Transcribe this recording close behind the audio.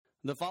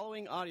The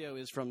following audio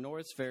is from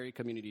Norris Ferry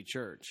Community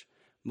Church.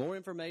 More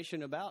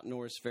information about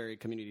Norris Ferry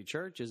Community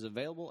Church is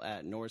available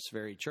at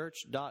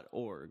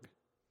norrisferrychurch.org.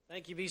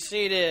 Thank you. Be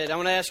seated. I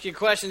want to ask you a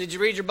question. Did you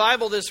read your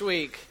Bible this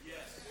week?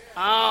 Yes.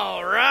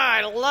 All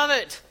right. I love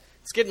it.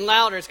 It's getting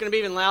louder. It's going to be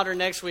even louder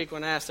next week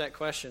when I ask that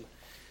question.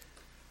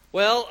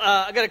 Well,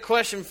 I got a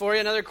question for you.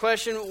 Another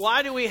question.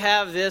 Why do we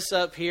have this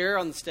up here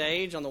on the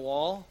stage, on the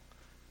wall?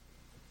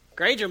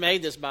 Granger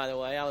made this, by the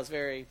way. I was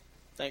very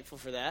thankful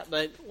for that.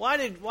 But why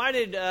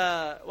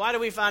do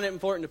we find it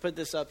important to put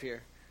this up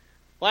here?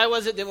 Why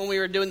was it that when we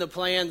were doing the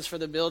plans for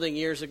the building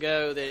years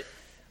ago that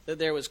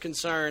there was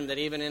concern that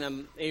even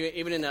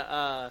in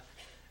a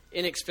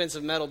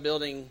inexpensive metal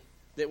building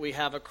that we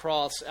have a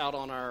cross out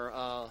on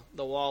our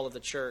the wall of the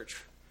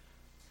church?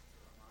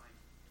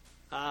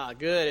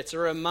 Good. It's a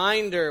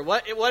reminder.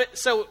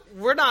 So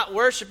we're not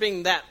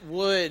worshiping that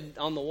wood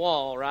on the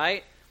wall,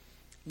 right?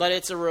 But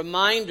it's a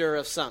reminder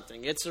of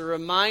something. It's a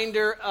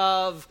reminder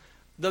of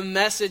the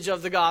message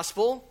of the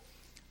gospel.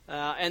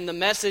 And the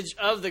message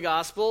of the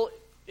gospel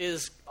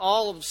is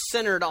all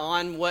centered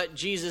on what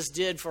Jesus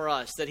did for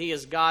us. That he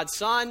is God's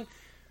Son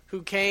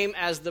who came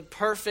as the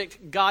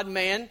perfect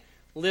God-man,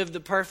 lived the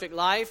perfect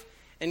life,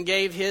 and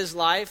gave his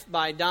life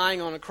by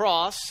dying on a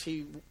cross.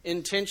 He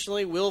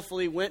intentionally,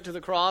 willfully went to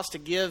the cross to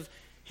give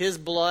his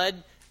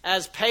blood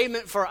as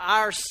payment for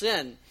our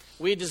sin.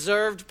 We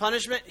deserved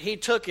punishment. He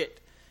took it.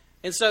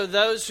 And so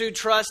those who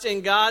trust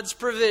in God's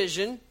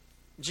provision,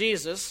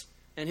 Jesus,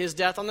 and his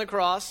death on the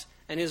cross,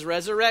 and his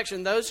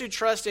resurrection, those who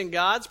trust in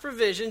God's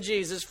provision,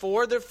 Jesus,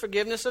 for the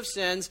forgiveness of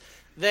sins,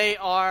 they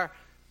are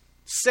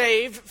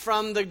saved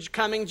from the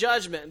coming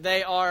judgment.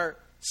 They are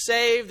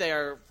saved. They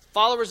are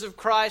followers of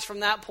Christ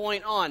from that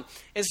point on.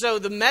 And so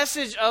the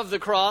message of the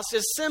cross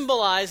is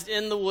symbolized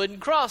in the wooden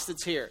cross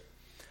that's here.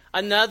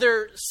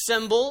 Another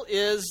symbol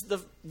is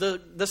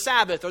the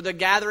Sabbath, or the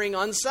gathering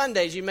on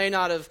Sundays. You may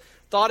not have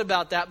thought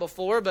about that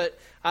before, but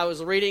I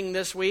was reading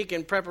this week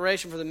in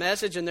preparation for the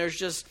message, and there's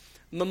just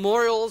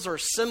memorials or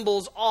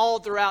symbols all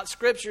throughout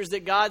scriptures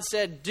that God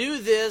said, do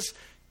this,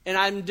 and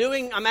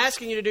I'm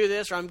asking you to do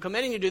this, or I'm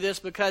commanding you to do this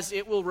because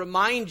it will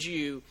remind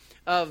you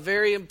of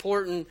very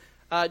important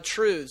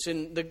truths.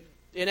 In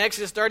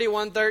Exodus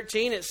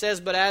 31:13, it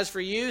says, "But as for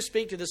you,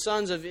 speak to the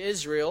sons of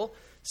Israel,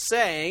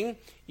 saying,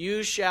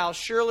 you shall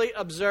surely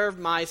observe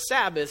my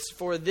Sabbaths,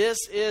 for this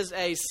is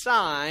a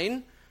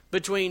sign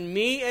between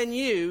me and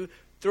you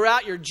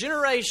throughout your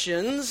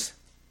generations,"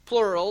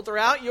 plural,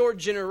 "throughout your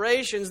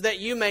generations, that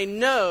you may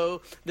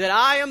know that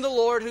I am the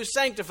Lord who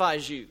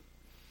sanctifies you."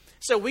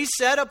 So we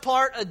set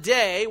apart a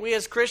day. We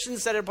as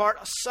Christians set apart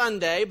a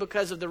Sunday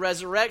because of the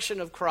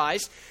resurrection of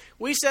Christ.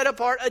 We set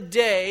apart a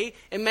day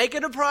and make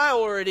it a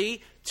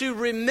priority to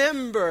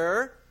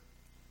remember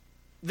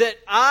that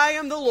I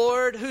am the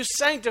Lord who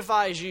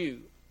sanctifies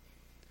you.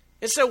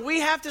 And so we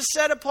have to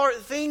set apart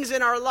things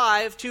in our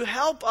life to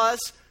help us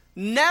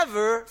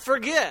never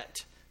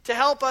forget, to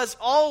help us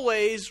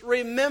always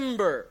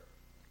remember.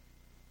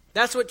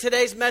 That's what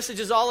today's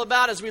message is all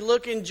about as we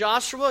look in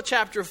Joshua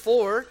chapter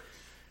 4.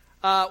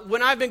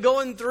 When I've been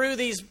going through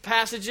these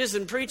passages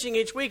and preaching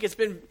each week, it's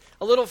been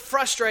a little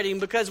frustrating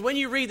because when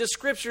you read the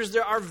scriptures,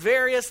 there are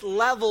various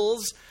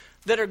levels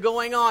that are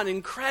going on.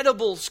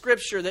 Incredible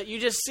scripture that you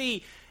just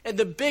see in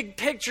the big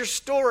picture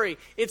story.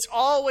 It's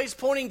always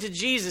pointing to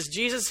Jesus.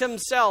 Jesus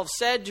himself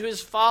said to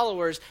his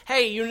followers,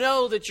 hey, you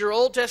know that your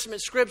Old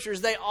Testament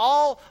scriptures, they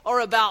all are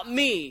about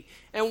me.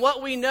 And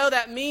what we know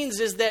that means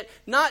is that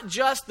not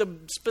just the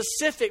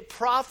specific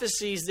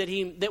prophecies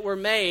that were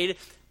made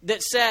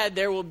that said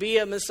there will be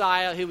a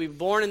Messiah, he will be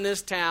born in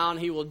this town,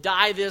 he will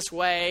die this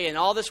way, and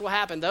all this will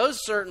happen. Those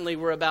certainly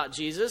were about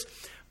Jesus.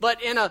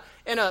 But in a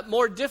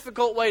more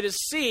difficult way to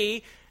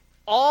see,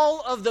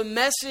 all of the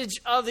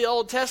message of the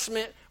Old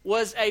Testament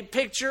was a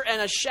picture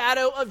and a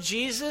shadow of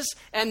Jesus.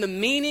 And the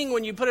meaning,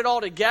 when you put it all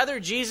together,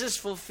 Jesus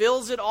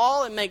fulfills it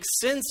all and makes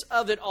sense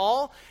of it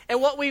all. And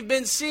what we've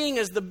been seeing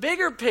as the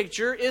bigger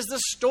picture is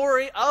the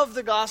story of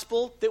the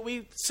gospel that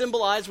we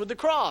symbolize with the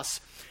cross.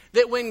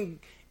 That when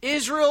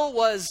Israel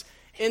was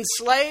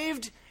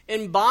enslaved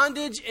in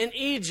bondage in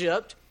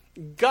Egypt,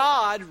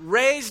 God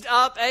raised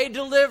up a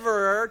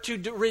deliverer to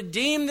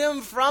redeem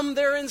them from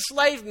their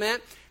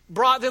enslavement,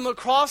 brought them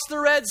across the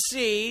Red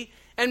Sea,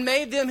 and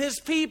made them his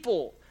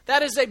people.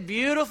 That is a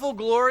beautiful,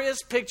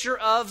 glorious picture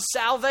of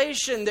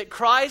salvation, that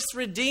Christ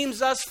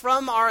redeems us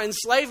from our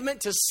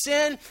enslavement to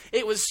sin.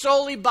 It was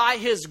solely by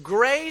his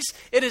grace.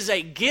 It is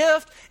a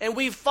gift, and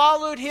we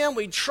followed him.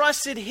 We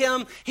trusted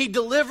him. He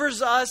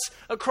delivers us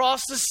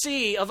across the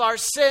sea of our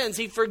sins.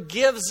 He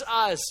forgives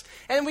us.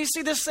 And we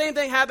see the same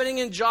thing happening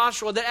in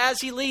Joshua, that as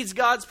he leads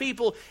God's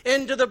people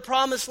into the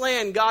promised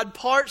land, God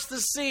parts the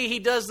sea. He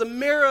does the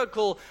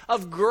miracle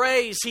of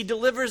grace. He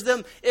delivers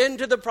them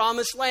into the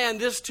promised land.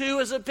 This too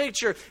is a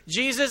picture.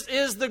 Jesus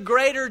is the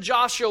greater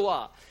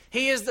Joshua.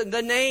 He is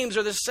the names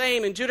are the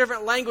same in two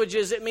different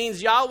languages. It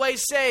means Yahweh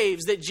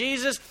saves, that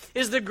Jesus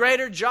is the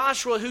greater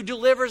Joshua who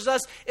delivers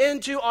us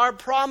into our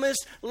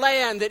promised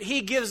land, that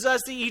he gives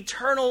us the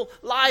eternal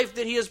life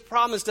that he has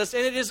promised us.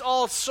 And it is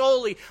all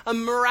solely a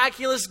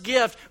miraculous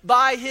gift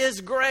by his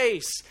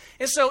grace.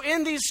 And so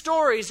in these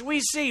stories, we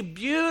see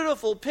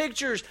beautiful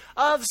pictures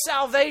of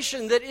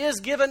salvation that is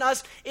given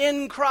us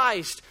in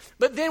Christ.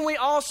 But then we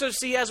also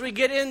see, as we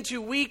get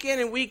into week in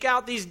and week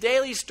out these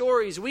daily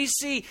stories, we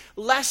see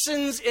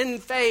lessons in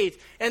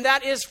faith. And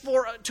that is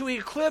to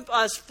equip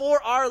us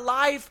for our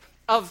life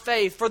of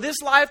faith, for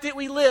this life that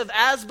we live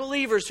as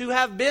believers who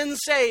have been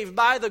saved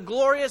by the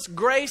glorious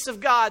grace of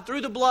God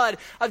through the blood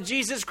of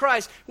Jesus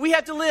Christ. We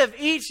have to live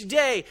each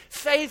day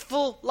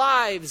faithful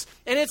lives,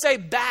 and it's a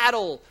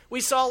battle.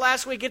 We saw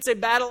last week it's a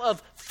battle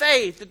of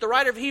faith, that the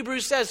writer of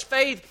Hebrews says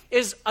faith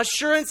is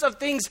assurance of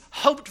things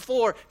hoped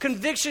for,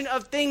 conviction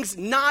of things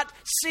not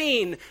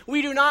seen.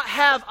 We do not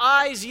have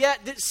eyes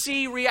yet that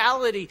see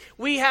reality.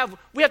 We have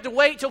to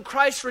wait till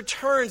Christ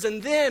returns,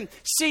 and then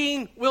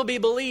seeing will be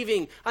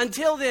believing.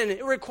 Until then,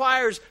 it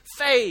requires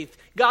faith.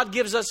 God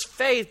gives us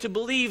faith to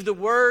believe the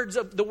Word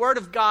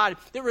of God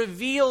that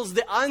reveals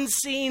the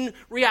unseen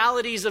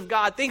realities of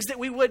God, things that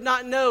we would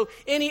not know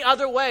any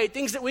other way,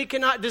 things that we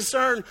cannot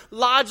discern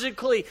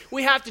logically.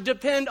 We have to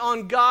depend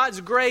on God's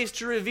grace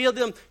to reveal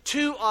them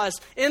to us.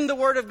 In the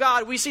Word of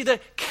God, we see the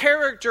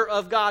character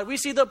of God. We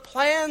see the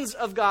plans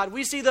of God.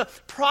 We see the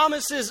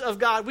promises of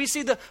God. We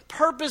see the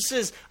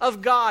purposes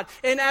of God.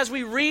 And as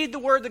we read the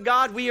Word of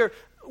God, we are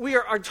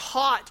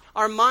taught,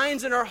 our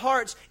minds and our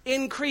hearts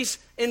increase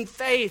in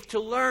faith to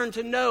learn,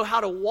 to know how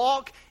to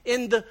walk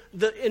in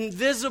the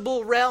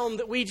invisible realm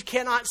that we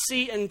cannot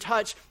see and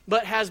touch,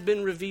 but has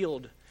been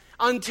revealed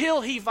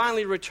until he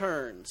finally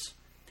returns.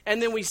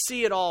 And then we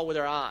see it all with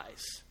our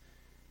eyes.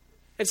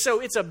 And so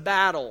it's a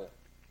battle.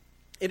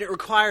 And it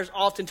requires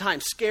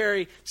oftentimes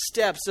scary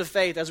steps of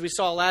faith, as we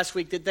saw last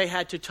week, that they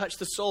had to touch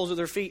the soles of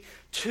their feet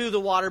to the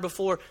water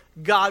before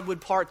God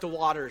would part the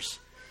waters.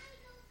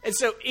 And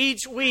so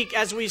each week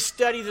as we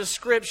study the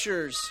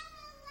Scriptures,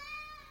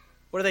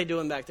 what are they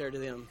doing back there to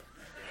them?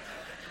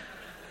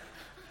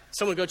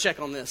 Someone go check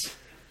on this.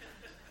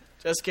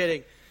 Just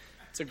kidding.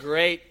 It's a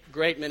great,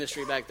 great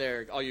ministry back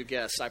there, all you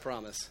guests, I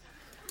promise.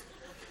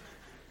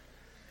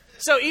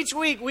 So each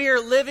week we are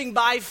living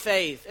by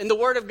faith, and the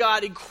Word of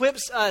God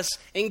equips us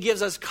and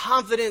gives us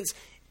confidence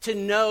to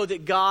know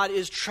that God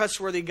is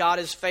trustworthy, God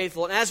is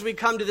faithful. And as we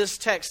come to this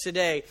text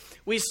today,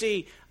 we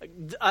see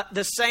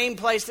the same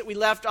place that we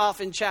left off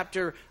in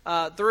chapter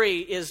 3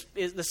 is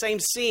the same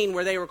scene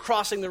where they were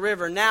crossing the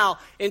river. Now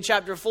in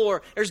chapter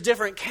 4, there's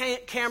different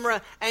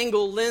camera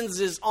angle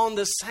lenses on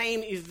the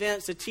same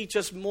events to teach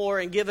us more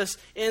and give us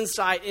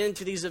insight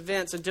into these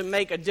events and to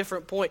make a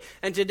different point.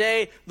 And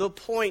today the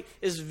point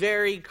is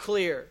very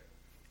clear.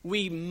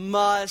 We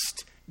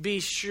must be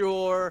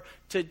sure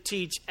to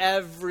teach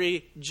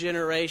every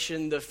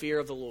generation the fear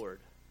of the Lord.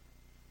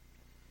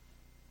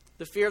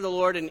 The fear of the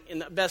Lord, and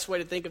the best way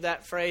to think of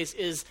that phrase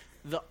is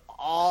the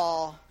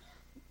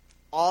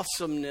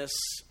awesomeness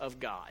of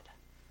God.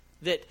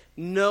 That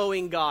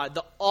knowing God,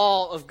 the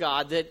awe of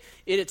God, that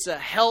it's a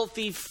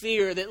healthy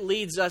fear that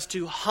leads us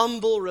to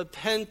humble,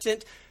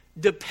 repentant,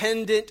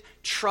 dependent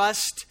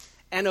trust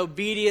and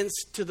obedience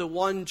to the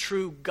one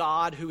true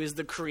God who is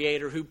the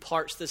Creator, who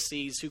parts the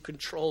seas, who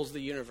controls the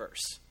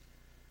universe.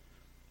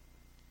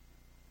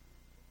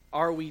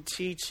 Are we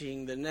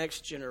teaching the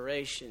next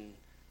generation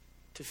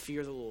to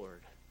fear the Lord?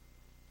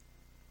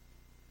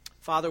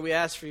 Father, we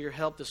ask for your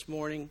help this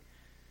morning.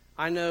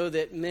 I know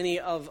that many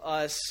of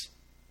us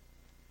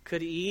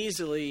could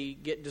easily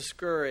get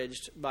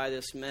discouraged by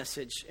this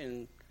message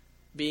and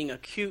being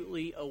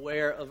acutely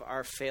aware of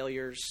our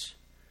failures.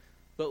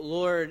 But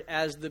Lord,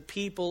 as the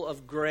people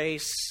of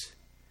grace,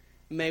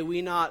 may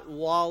we not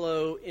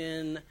wallow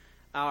in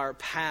our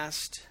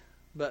past,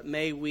 but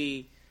may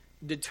we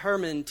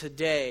determine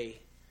today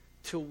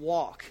to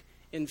walk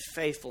in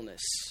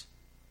faithfulness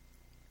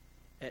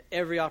at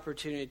every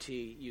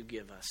opportunity you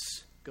give us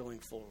going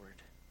forward.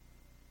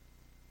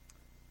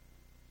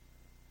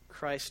 In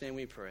Christ's name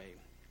we pray.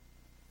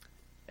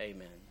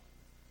 Amen.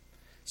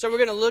 So we're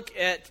going to look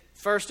at,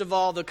 first of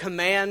all, the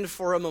command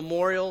for a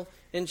memorial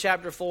in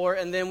chapter 4,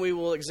 and then we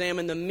will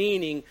examine the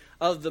meaning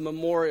of the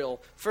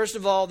memorial. First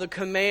of all, the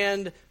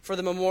command for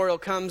the memorial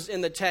comes in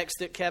the text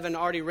that Kevin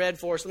already read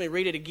for us. Let me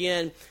read it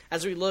again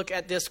as we look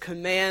at this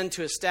command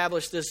to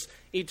establish this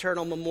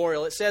eternal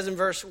memorial. It says in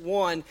verse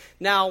 1,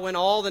 "Now when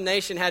all the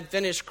nation had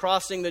finished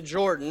crossing the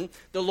Jordan,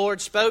 the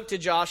Lord spoke to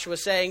Joshua,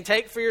 saying,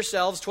 'Take for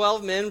yourselves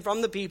 12 men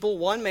from the people,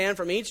 1 man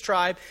from each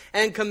tribe,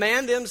 and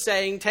command them,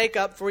 saying, Take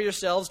up for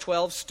yourselves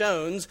 12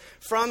 stones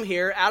from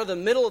here out of the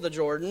middle of the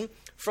Jordan,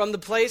 from the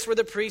place where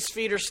the priest's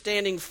feet are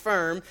standing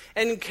firm,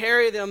 and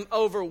carry them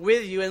over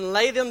with you, and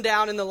lay them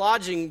down in the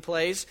lodging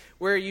place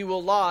where you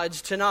will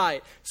lodge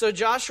tonight.' So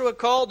Joshua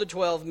called the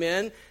 12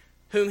 men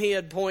whom he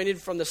had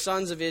appointed from the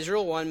sons of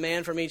Israel, 1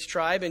 man from each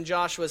tribe. And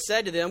Joshua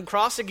said to them,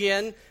 'Cross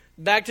again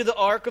back to the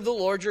ark of the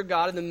Lord your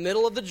God in the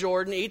middle of the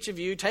Jordan, each of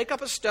you take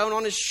up a stone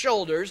on his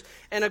shoulders,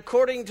 and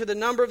according to the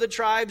number of the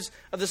tribes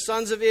of the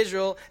sons of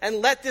Israel, and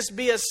let this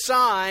be a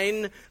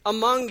sign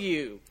among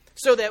you,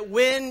 so that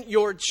when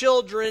your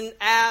children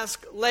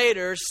ask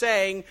later,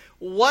 saying,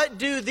 what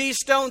do these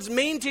stones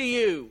mean to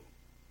you?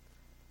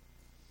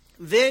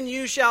 Then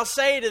you shall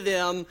say to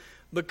them,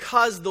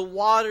 because the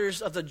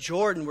waters of the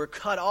Jordan were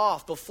cut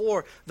off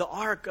before the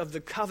ark of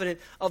the covenant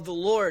of the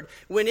Lord.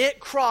 When it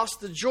crossed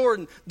the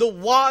Jordan, the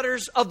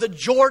waters of the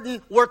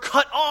Jordan were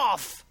cut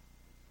off.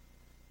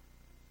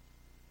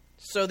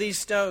 So these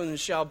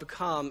stones shall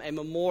become a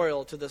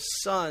memorial to the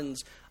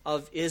sons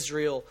of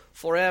Israel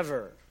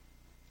forever.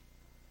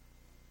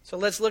 So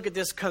let's look at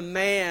this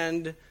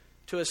command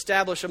to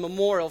establish a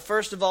memorial.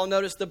 First of all,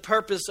 notice the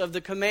purpose of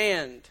the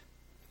command.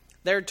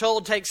 They're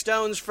told, take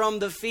stones from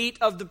the feet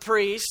of the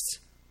priests,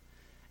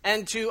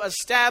 and to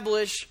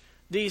establish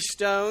these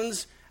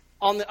stones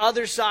on the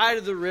other side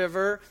of the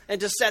river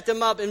and to set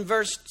them up. In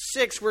verse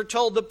 6, we're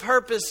told the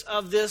purpose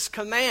of this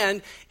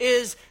command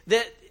is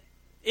that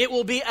it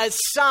will be a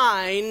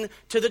sign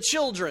to the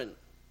children.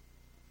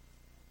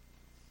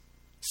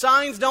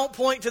 Signs don't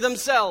point to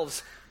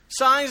themselves.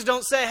 Signs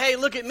don't say, hey,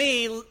 look at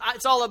me,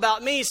 it's all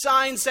about me.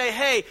 Signs say,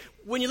 hey,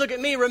 when you look at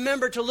me,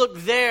 remember to look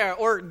there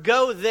or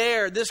go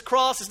there. This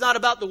cross is not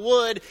about the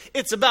wood,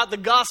 it's about the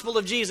gospel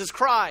of Jesus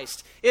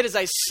Christ. It is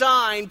a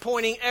sign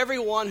pointing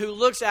everyone who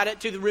looks at it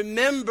to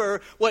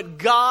remember what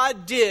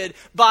God did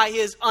by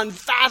his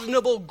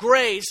unfathomable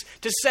grace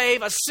to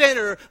save a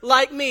sinner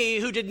like me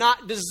who did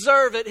not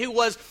deserve it, who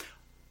was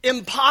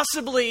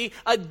impossibly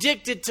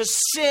addicted to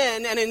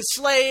sin and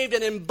enslaved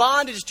and in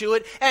bondage to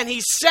it, and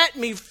he set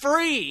me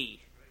free.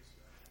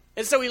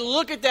 And so we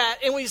look at that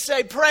and we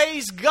say,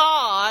 praise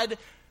God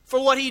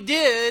for what he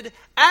did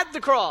at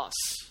the cross.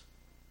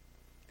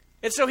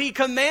 And so he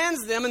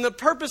commands them, and the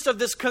purpose of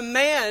this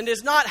command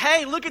is not,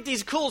 hey, look at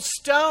these cool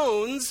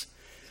stones.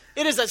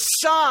 It is a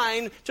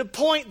sign to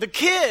point the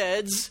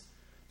kids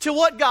to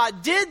what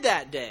God did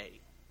that day.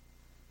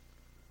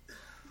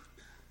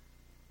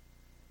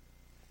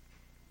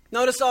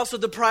 Notice also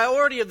the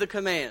priority of the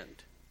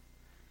command.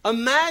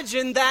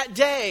 Imagine that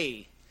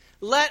day.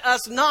 Let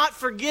us not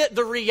forget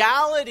the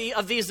reality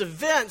of these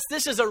events.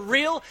 This is a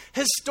real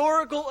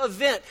historical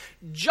event.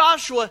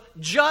 Joshua,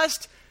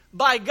 just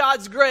by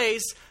God's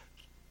grace,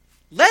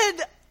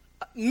 led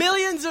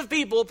millions of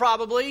people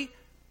probably.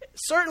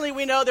 Certainly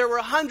we know there were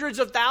hundreds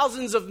of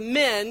thousands of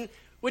men,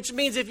 which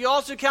means if you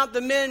also count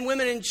the men,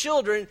 women, and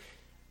children,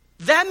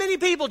 that many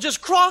people just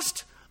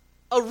crossed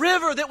a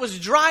river that was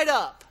dried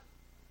up.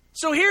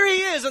 So here he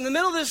is in the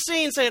middle of this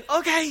scene saying,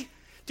 okay,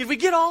 did we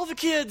get all the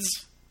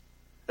kids?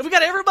 Have we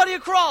got everybody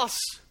across?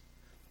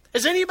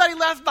 Is anybody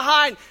left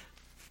behind?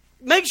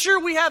 Make sure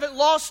we haven't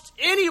lost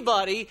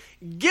anybody.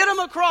 Get them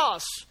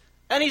across.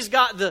 And he's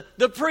got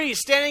the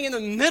priest standing in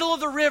the middle of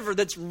the river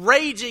that's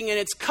raging and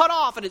it's cut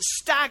off and it's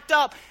stacked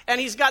up. And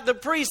he's got the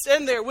priest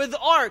in there with the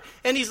ark.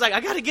 And he's like,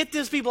 I got to get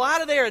these people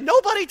out of there. And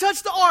nobody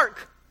touch the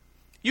ark.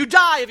 You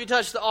die if you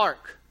touch the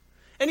ark.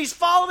 And he's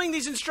following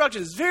these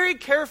instructions very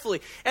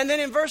carefully. And then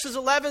in verses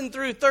 11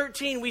 through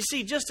 13, we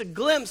see just a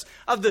glimpse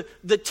of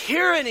the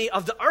tyranny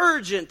of the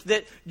urgent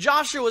that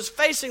Joshua was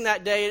facing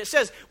that day. And it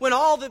says, when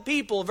all the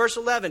people, verse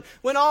 11,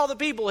 when all the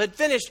people had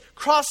finished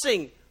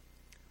crossing,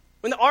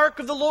 when the ark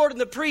of the Lord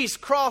and the priests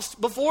crossed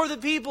before the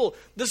people,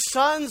 the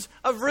sons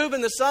of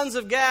Reuben, the sons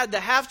of Gad, the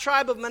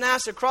half-tribe of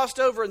Manasseh crossed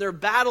over in their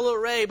battle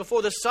array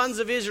before the sons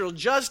of Israel,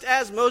 just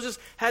as Moses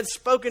had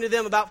spoken to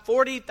them. About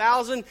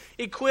 40,000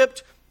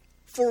 equipped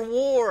for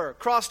war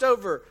crossed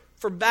over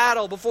for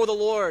battle before the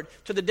Lord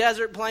to the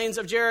desert plains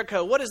of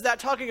Jericho. What is that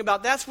talking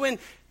about? That's when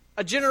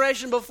a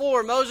generation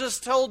before Moses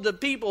told the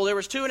people, there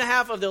was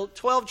 2.5 of the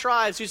 12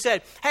 tribes who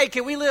said, hey,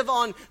 can we live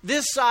on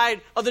this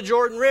side of the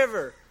Jordan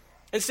River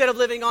instead of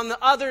living on the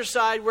other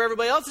side where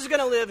everybody else is going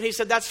to live? And he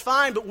said, that's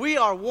fine, but we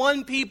are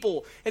one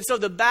people. And so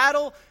the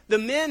battle, the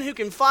men who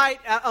can fight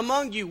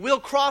among you will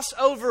cross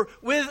over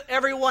with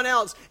everyone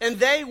else, and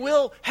they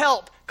will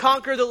help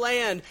conquer the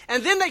land.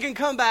 And then they can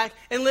come back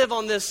and live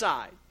on this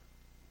side.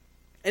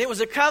 And it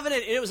was a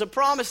covenant, and it was a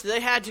promise that they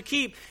had to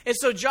keep. And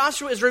so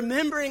Joshua is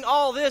remembering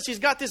all this. He's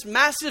got this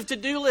massive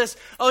to-do list.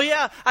 Oh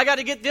yeah, I got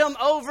to get them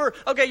over.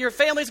 Okay, your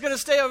family's going to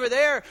stay over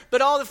there.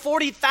 But all the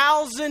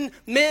 40,000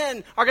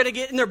 men are going to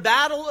get in their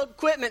battle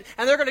equipment,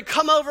 and they're going to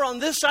come over on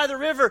this side of the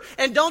river.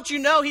 And don't you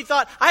know, he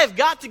thought, I have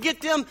got to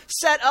get them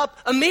set up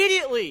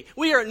immediately.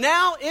 We are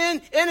now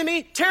in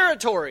enemy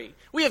territory.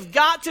 We have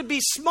got to be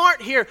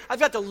smart here.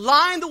 I've got to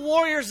line the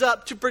warriors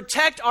up to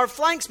protect our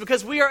flanks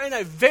because we are in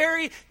a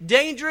very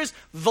dangerous,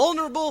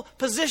 vulnerable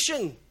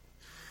position.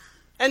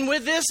 And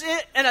with this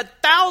and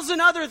 1,000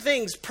 other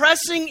things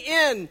pressing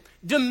in,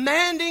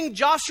 demanding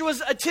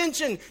Joshua's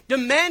attention,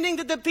 demanding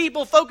that the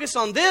people focus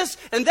on this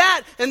and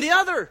that and the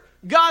other,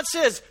 God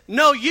says,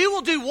 no, you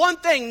will do one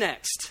thing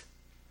next.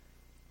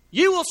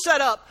 You will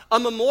set up a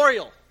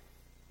memorial.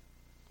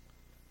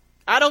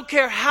 I don't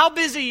care how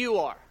busy you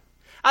are.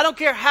 I don't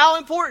care how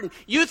important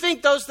you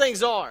think those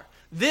things are.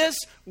 This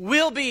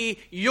will be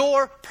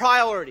your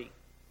priority.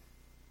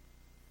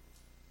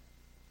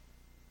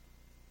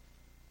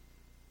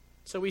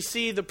 So we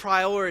see the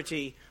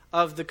priority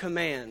of the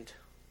command.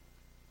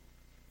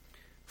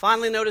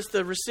 Finally, notice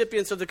the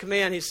recipients of the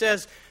command. He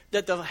says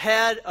that the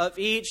head of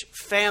each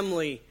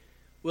family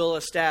will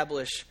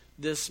establish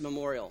this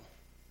memorial.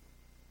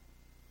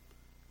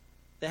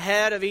 The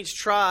head of each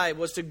tribe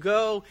was to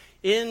go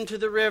into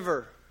the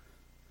river,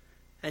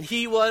 and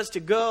he was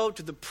to go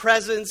to the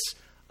presence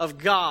of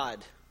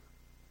God.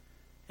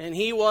 And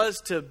he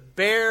was to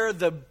bear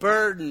the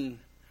burden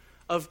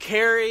of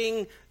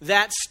carrying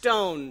that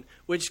stone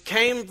which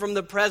came from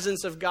the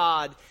presence of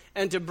God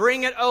and to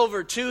bring it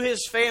over to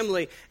his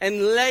family and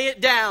lay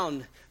it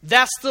down.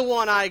 That's the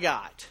one I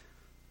got.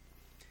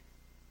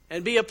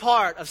 And be a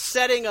part of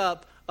setting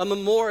up a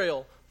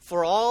memorial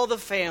for all the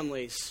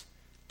families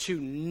to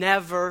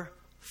never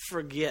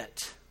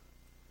forget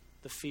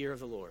the fear of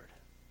the Lord.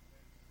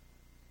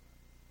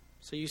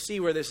 So you see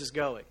where this is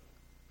going.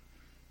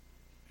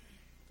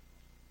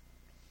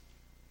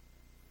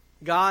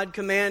 God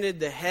commanded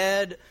the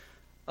head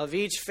of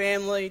each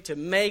family to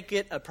make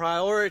it a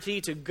priority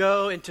to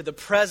go into the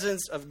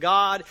presence of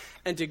God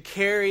and to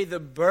carry the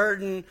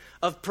burden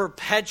of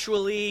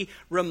perpetually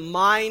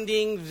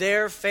reminding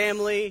their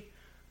family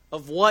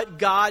of what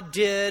God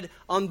did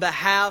on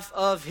behalf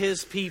of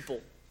his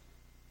people.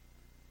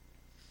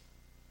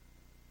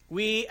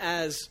 We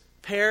as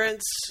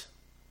parents,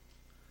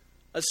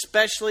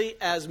 especially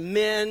as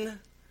men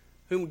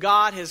whom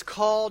God has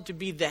called to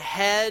be the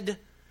head,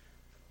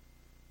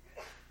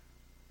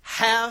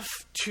 have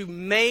to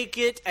make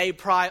it a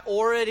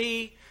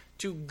priority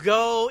to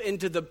go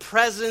into the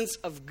presence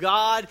of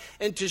God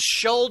and to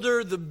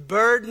shoulder the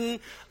burden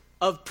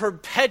of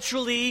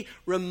perpetually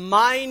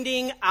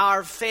reminding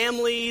our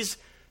families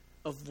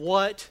of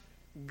what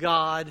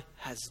God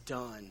has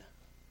done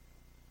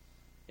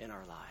in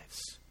our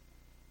lives.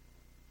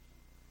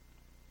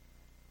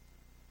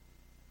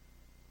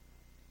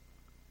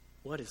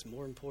 What is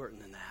more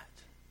important than that?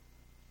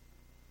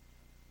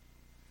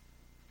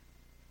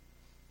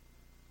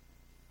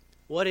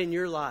 What in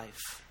your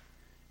life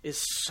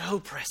is so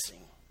pressing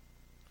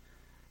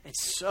and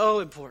so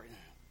important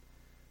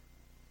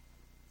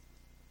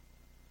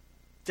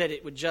that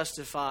it would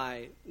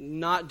justify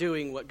not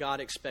doing what God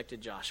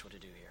expected Joshua to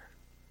do here?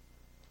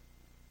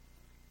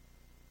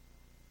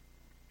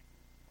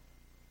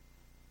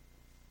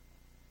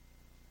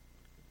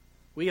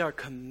 We are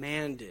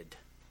commanded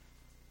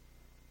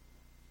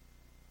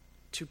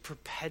to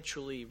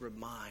perpetually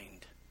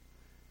remind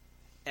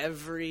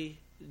every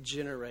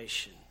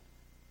generation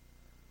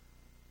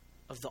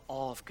of the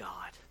awe of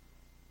God.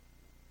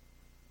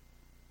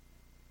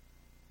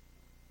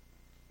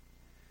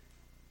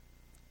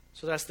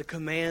 So that's the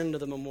command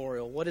of the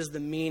memorial. What is the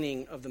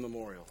meaning of the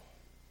memorial?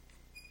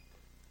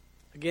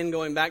 Again,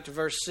 going back to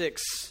verse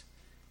 6,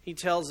 he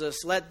tells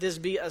us, "Let this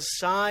be a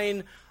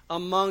sign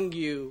among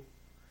you,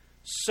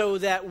 so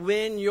that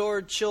when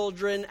your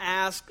children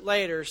ask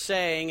later,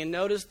 saying," and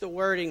notice the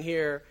wording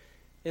here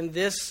in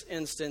this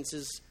instance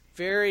is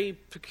very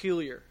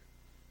peculiar,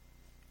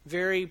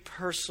 very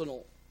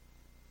personal.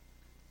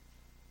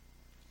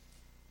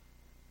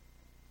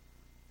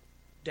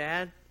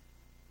 "Dad,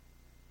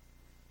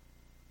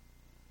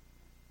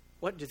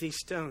 what do these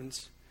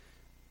stones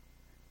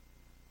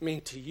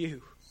mean to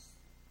you?"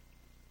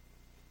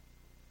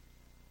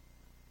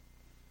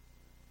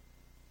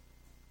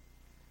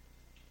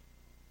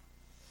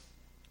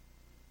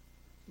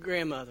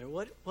 "Grandmother,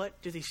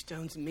 what do these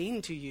stones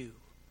mean to you?"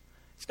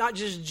 It's not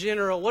just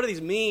general. What do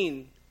these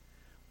mean?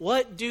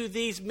 What do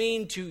these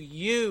mean to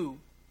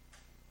you?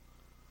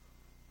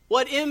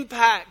 What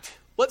impact?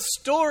 What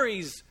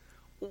stories?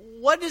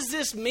 What does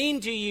this mean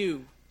to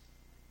you?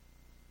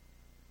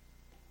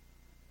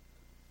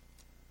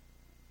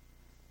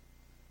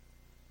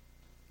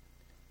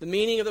 The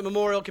meaning of the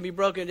memorial can be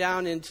broken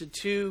down into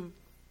two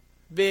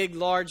big,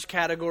 large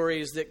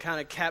categories that kind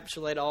of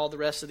encapsulate all the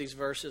rest of these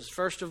verses.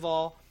 First of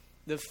all,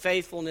 the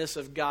faithfulness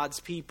of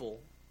God's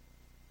people.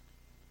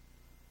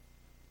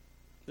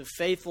 The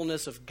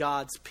faithfulness of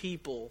God's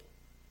people.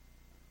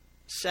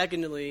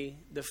 Secondly,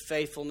 the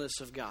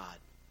faithfulness of God.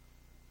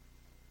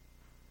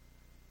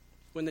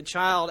 When the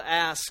child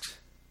asks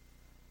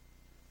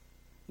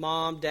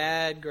mom,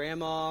 dad,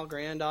 grandma,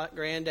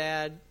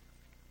 granddad,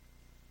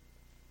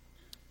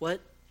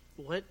 what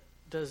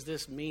does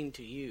this mean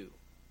to you?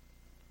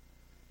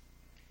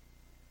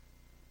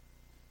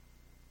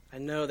 I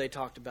know they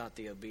talked about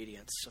the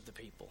obedience of the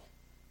people.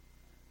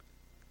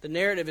 The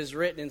narrative is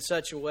written in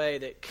such a way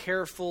that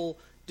careful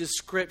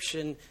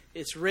description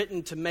is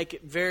written to make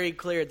it very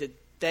clear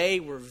that they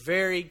were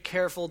very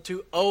careful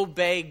to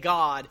obey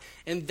God.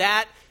 And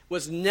that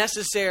was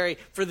necessary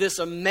for this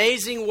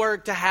amazing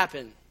work to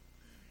happen.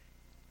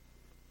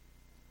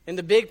 In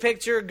the big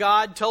picture,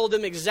 God told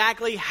them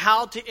exactly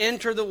how to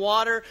enter the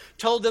water,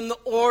 told them the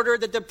order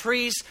that the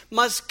priests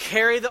must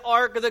carry the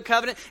Ark of the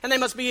Covenant, and they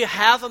must be a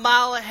half a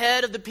mile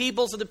ahead of the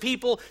people, so the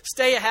people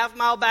stay a half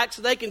mile back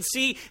so they can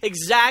see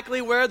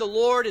exactly where the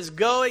Lord is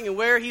going and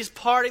where He's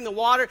parting the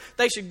water.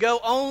 They should go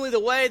only the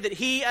way that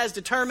He has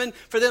determined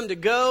for them to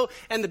go,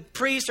 and the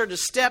priests are to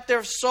step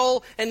their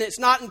sole, and it's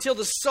not until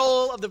the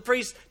sole of the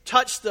priest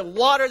touch the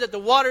water that the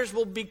waters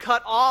will be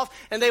cut off,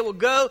 and they will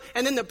go,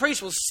 and then the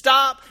priest will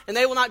stop, and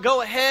they will not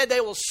go ahead.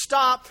 They will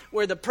stop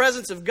where the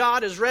presence of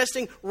God is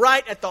resting,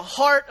 right at the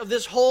heart of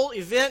this whole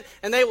event,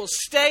 and they will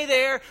stay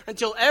there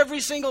until every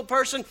single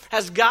person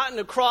has gotten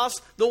across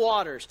the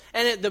waters.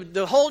 And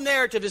the whole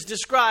narrative is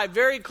described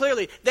very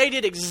clearly. They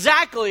did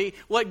exactly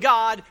what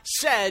God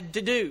said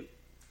to do.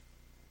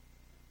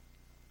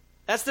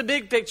 That's the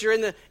big picture.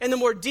 In the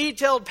more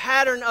detailed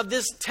pattern of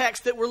this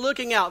text that we're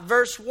looking at,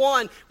 verse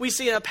 1, we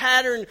see a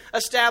pattern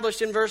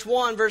established in verse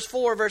 1, verse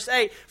 4, verse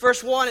 8.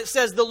 Verse 1, it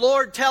says, the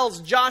Lord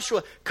tells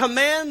Joshua,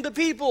 command the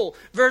people.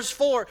 Verse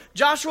 4,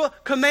 Joshua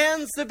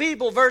commands the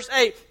people. Verse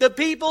 8, the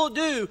people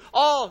do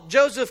all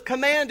Joseph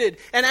commanded.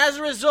 And as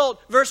a result,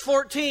 verse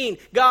 14,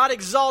 God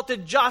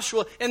exalted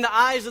Joshua in the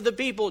eyes of the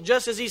people,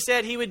 just as He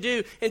said He would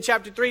do in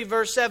chapter 3,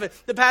 verse 7.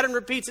 The pattern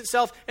repeats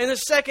itself in the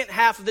second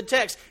half of the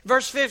text.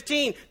 Verse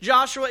 15,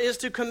 Joshua is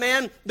to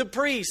command the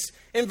priests.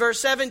 In verse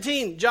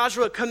 17,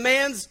 Joshua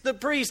commands the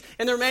priests.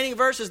 In the remaining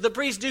verses, the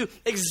priests do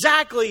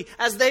exactly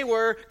as they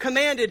were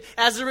commanded.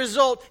 As a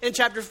result, in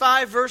chapter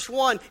 5, verse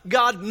 1,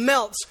 God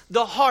melts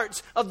the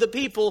hearts of the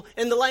people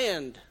in the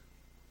land.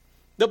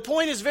 The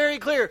point is very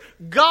clear.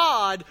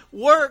 God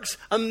works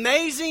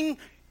amazingly,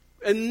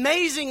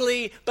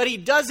 but He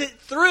does it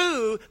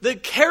through the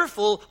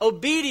careful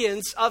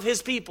obedience of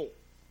His people.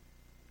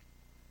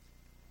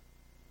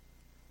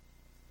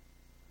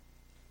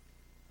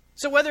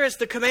 So whether it's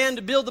the command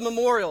to build the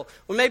memorial,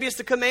 or maybe it's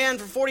the command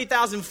for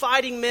 40,000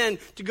 fighting men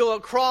to go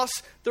across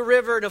the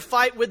river to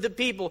fight with the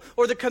people,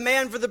 or the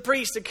command for the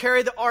priests to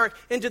carry the ark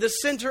into the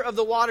center of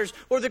the waters,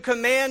 or the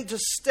command to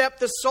step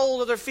the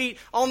sole of their feet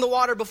on the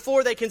water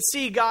before they can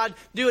see God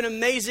do an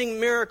amazing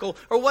miracle,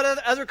 or what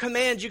other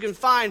commands you can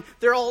find,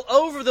 they're all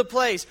over the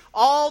place.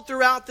 All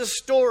throughout the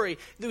story,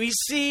 we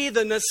see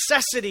the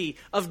necessity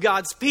of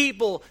God's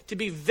people to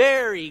be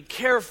very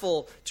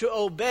careful to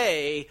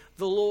obey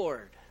the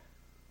Lord.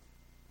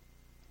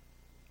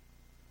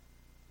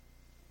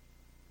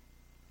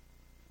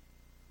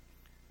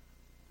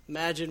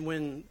 Imagine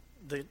when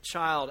the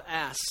child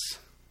asks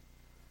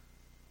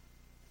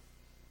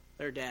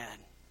their dad,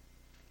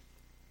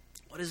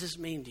 what does this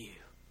mean to you?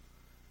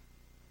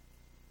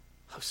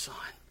 Oh, son,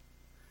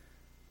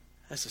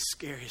 that's the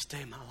scariest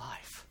day of my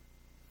life.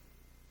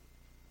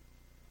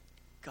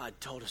 God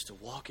told us to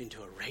walk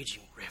into a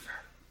raging river.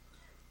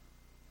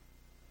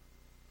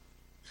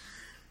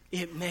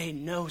 It made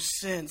no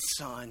sense,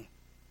 son.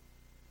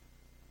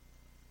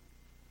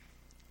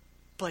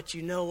 But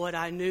you know what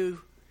I knew?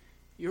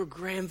 Your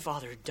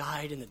grandfather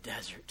died in the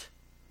desert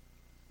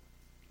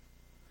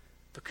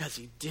because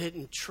he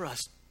didn't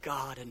trust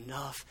God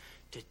enough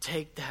to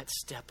take that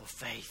step of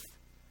faith.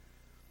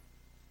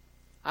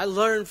 I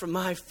learned from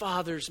my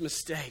father's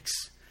mistakes.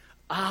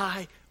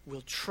 I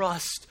will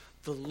trust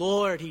the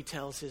Lord, he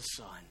tells his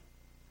son.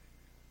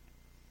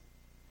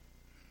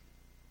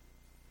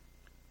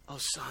 Oh,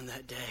 son,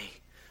 that day,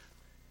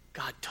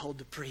 God told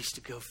the priest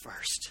to go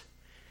first.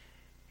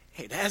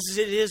 And as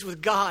it is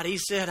with God, He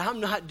said, I'm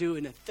not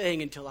doing a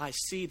thing until I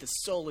see the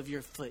sole of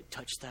your foot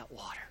touch that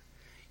water.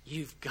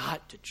 You've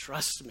got to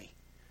trust me.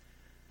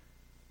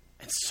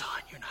 And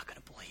son, you're not going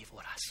to believe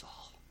what I saw.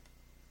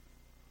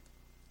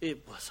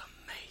 It was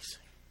amazing.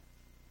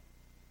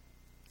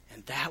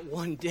 And that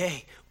one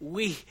day,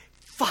 we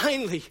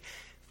finally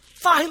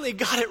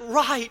got it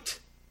right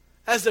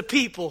as a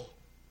people.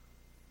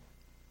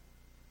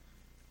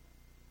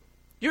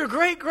 Your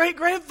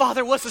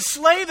great-great-grandfather was a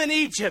slave in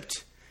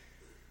Egypt.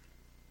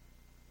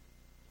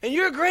 And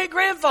your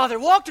great-grandfather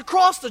walked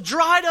across the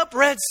dried-up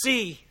Red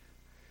Sea.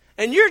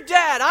 And your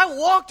dad, I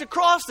walked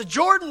across the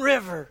Jordan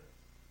River.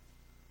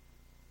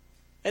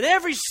 And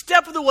every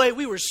step of the way,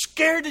 we were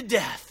scared to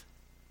death.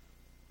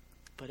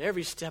 But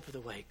every step of the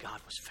way, God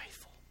was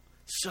faithful.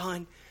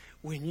 Son,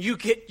 when you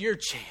get your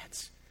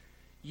chance,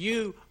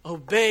 you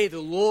obey the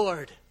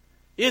Lord.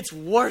 It's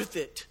worth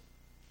it.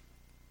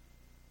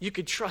 You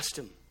could trust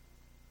Him.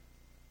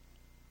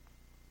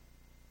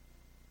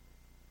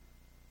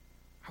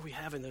 Are we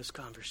having those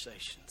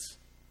conversations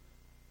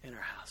in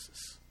our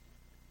houses?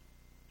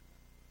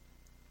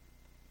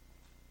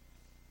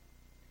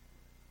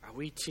 Are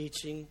we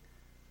teaching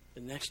the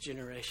next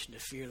generation to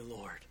fear the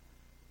Lord?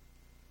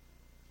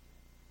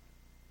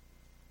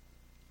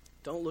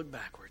 Don't look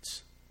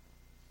backwards.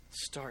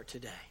 Start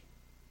today.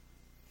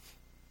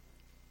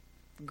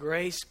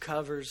 Grace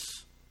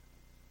covers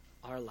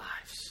our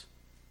lives,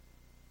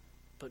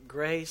 but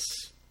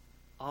grace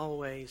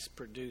always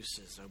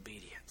produces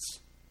obedience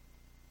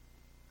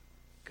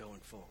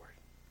going forward.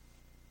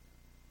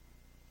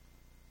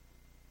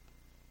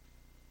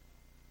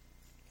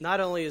 Not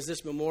only is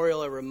this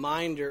memorial a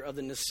reminder of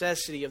the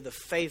necessity of the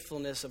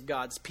faithfulness of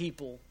God's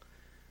people,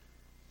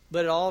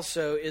 but it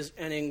also is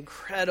an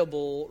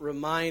incredible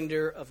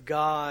reminder of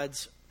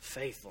God's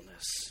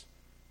faithfulness.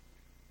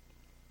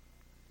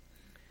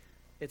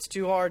 It's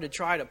too hard to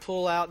try to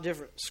pull out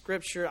different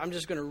scripture. I'm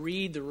just going to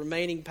read the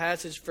remaining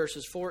passage,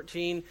 verses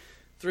 14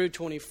 through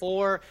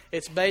 24.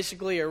 It's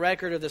basically a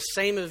record of the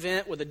same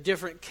event with a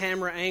different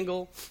camera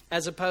angle,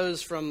 as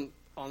opposed from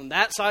on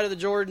that side of the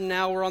Jordan,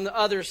 now we're on the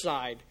other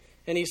side.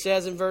 And he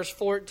says in verse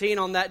 14,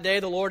 on that day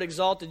the Lord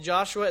exalted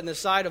Joshua in the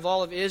sight of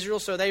all of Israel,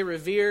 so they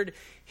revered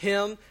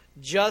him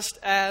just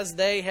as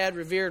they had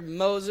revered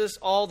Moses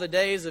all the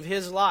days of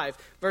his life.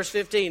 Verse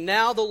 15,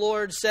 now the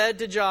Lord said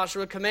to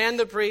Joshua, command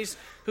the priests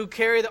who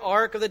carry the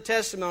ark of the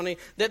testimony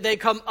that they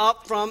come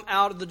up from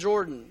out of the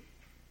Jordan.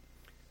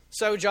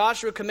 So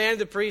Joshua commanded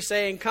the priests,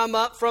 saying, come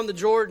up from the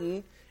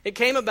Jordan. It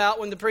came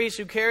about when the priests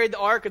who carried the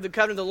ark of the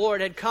covenant of the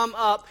Lord had come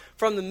up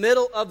from the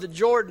middle of the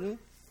Jordan,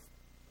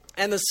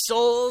 and the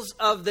soles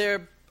of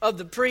the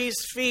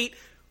priests' feet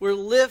were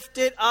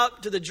lifted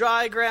up to the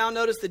dry ground.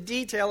 Notice the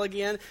detail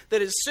again,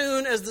 that as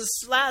soon as the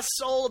last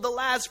sole of the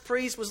last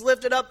priest was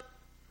lifted up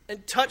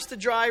and touched the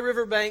dry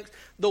riverbanks,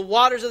 the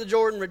waters of the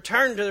Jordan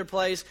returned to their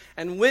place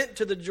and went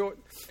to the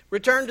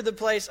returned to the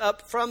place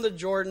up from the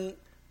Jordan.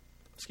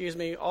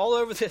 All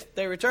over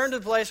they returned to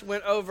the place,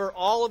 went over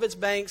all of its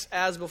banks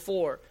as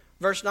before.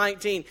 Verse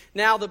 19,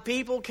 now the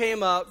people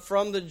came up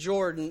from the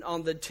Jordan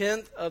on the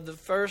 10th of the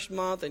first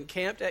month and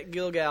camped at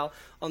Gilgal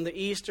on the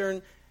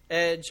eastern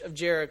edge of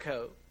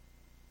Jericho.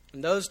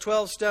 And those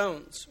 12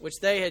 stones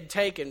which they had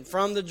taken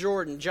from the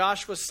Jordan,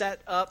 Joshua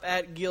set up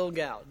at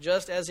Gilgal,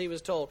 just as he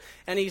was told.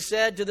 And he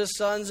said to the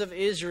sons of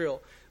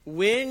Israel,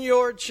 when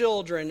your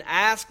children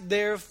ask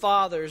their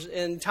fathers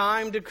in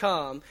time to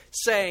come,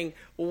 saying,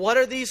 what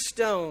are these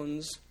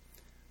stones?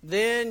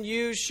 Then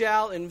you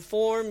shall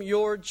inform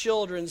your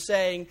children,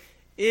 saying,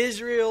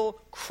 Israel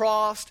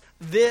crossed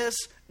this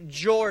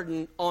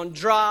Jordan on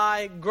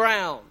dry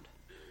ground.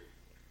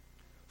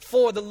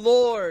 For the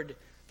Lord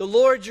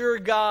your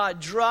God,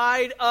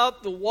 dried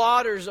up the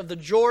waters of the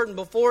Jordan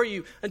before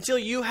you until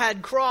you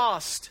had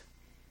crossed,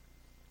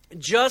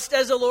 just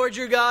as the Lord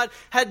your God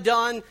had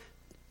done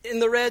in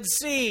the Red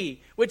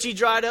Sea, which he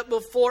dried up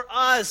before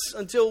us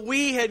until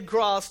we had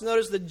crossed.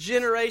 Notice the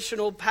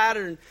generational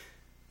pattern,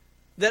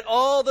 that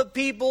all the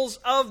peoples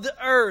of the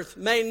earth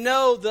may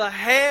know the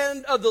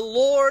hand of the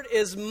Lord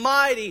is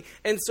mighty,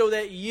 and so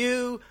that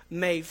you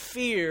may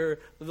fear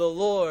the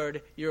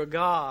Lord your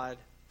God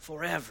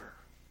forever.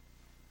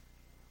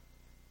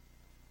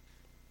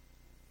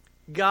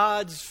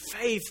 God's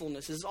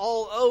faithfulness is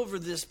all over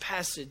this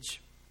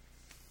passage.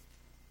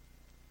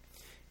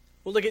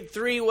 We'll look at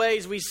three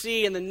ways we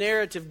see in the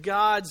narrative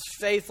God's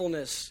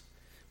faithfulness.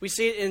 We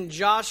see it in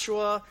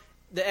Joshua,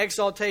 the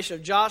exaltation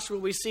of Joshua.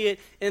 We see it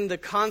in the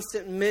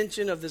constant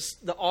mention of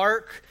the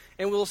ark.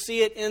 And we'll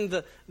see it in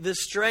the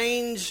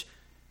strange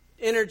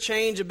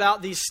interchange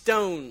about these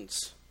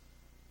stones.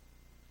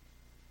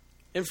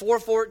 In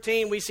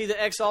 4:14, we see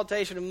the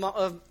exaltation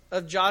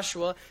of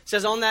Joshua. It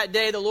says, on that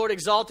day the Lord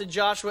exalted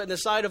Joshua in the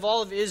sight of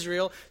all of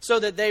Israel, so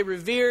that they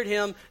revered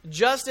him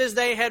just as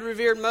they had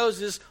revered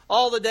Moses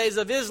all the days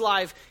of his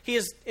life. He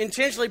is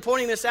intentionally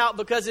pointing this out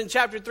because in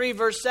chapter 3,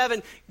 verse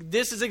 7,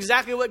 this is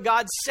exactly what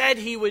God said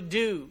he would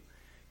do.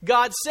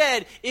 God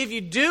said, if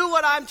you do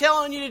what I'm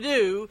telling you to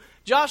do,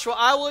 Joshua,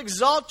 I will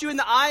exalt you in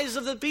the eyes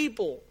of the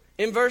people.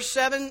 In verse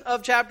 7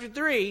 of chapter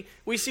 3,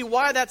 we see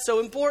why that's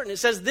so important. It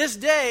says, this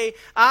day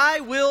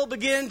I will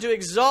begin to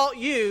exalt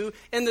you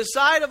in the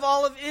sight of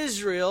all of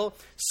Israel,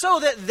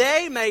 so that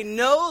they may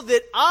know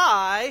that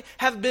I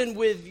have been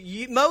with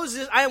you,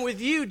 Moses. I am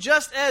with you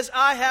just as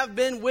I have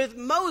been with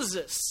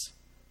Moses.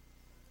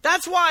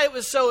 That's why it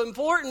was so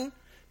important,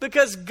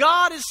 because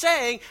God is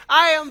saying,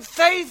 I am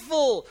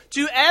faithful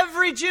to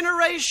every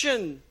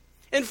generation.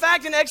 In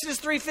fact, in Exodus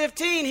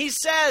 3:15, he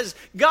says,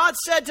 God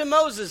said to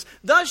Moses,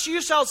 thus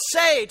you shall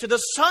say to the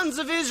sons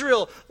of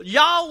Israel,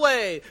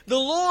 Yahweh, the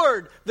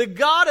Lord, the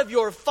God of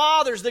your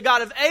fathers, the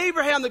God of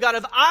Abraham, the God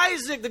of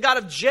Isaac, the God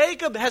of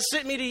Jacob has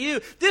sent me to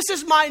you. This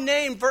is my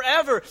name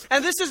forever,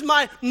 and this is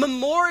my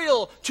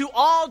memorial to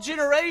all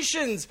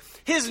generations.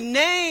 His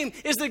name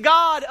is the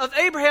God of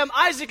Abraham,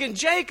 Isaac, and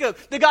Jacob,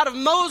 the God of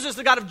Moses,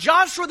 the God of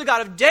Joshua, the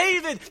God of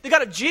David, the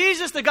God of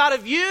Jesus, the God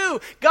of you.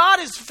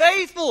 God is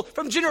faithful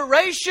from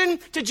generation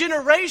to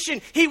generation.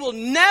 He will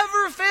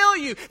never fail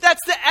you.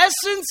 That's the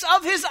essence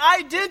of his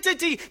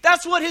identity.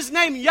 That's what his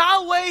name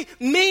Yahweh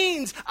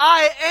means.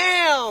 I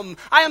am.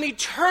 I am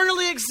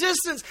eternally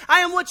existence.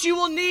 I am what you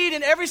will need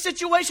in every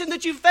situation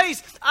that you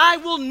face. I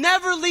will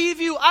never leave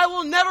you. I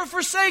will never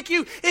forsake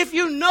you. If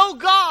you know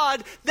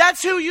God,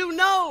 that's who you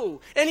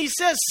know. And he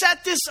says,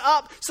 set this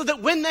up so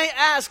that when they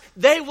ask,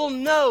 they will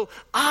know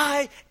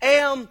I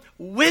am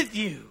with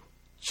you.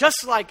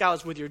 Just like I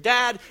was with your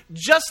dad,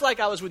 just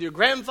like I was with your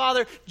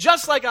grandfather,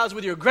 just like I was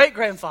with your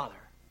great-grandfather.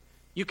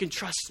 You can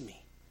trust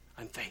me.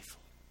 I'm faithful.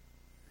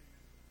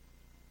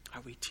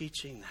 Are we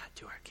teaching that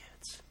to our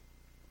kids?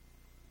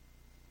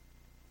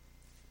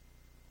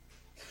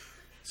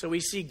 So we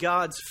see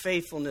God's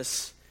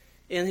faithfulness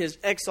in his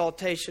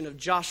exaltation of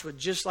Joshua,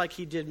 just like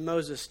he did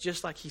Moses,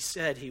 just like he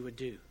said he would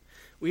do.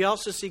 We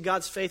also see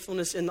God's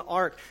faithfulness in the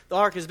ark. The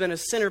ark has been a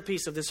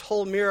centerpiece of this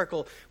whole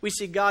miracle. We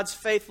see God's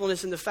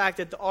faithfulness in the fact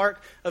that the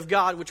ark of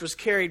God, which was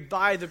carried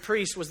by the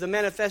priest, was the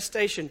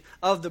manifestation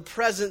of the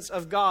presence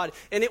of God.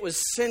 And it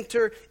was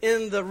center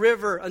in the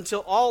river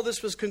until all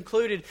this was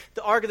concluded.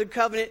 The ark of the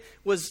covenant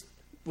was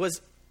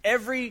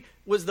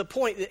the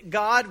point that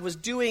God was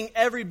doing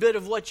every bit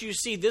of what you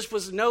see. This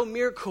was no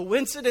mere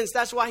coincidence.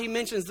 That's why he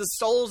mentions the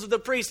souls of the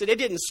priests. That it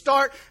didn't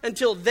start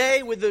until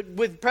they, with the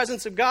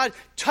presence of God,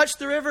 touched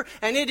the river,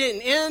 and it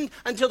didn't end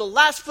until the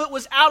last foot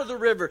was out of the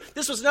river.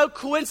 This was no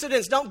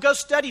coincidence. Don't go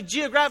study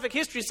geographic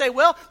history and say,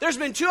 well, there's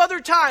been 2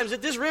 other times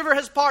that this river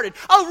has parted.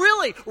 Oh,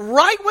 really?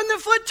 Right when the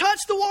foot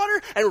touched the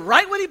water and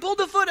right when he pulled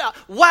the foot out?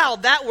 Wow,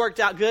 that worked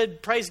out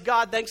good. Praise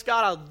God. Thanks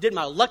God. I did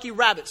my lucky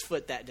rabbit's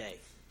foot that day.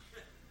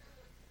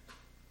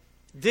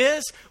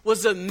 This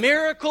was a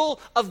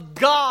miracle of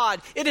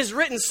God. It is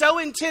written so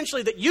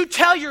intentionally that you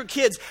tell your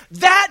kids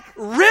that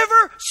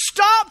river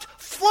stopped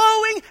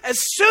flowing as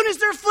soon as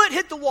their foot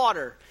hit the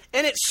water.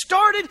 And it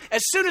started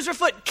as soon as their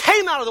foot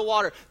came out of the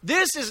water.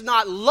 This is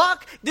not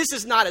luck. This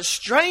is not a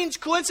strange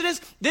coincidence.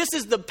 This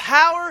is the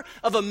power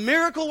of a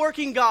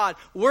miracle-working God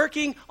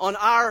working on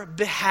our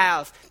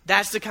behalf.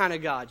 That's the kind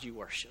of God you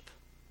worship.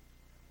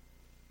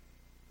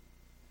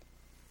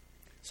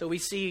 So we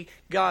see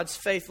God's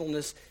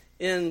faithfulness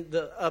in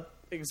the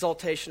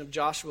exaltation of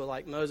Joshua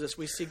like Moses.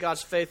 We see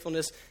God's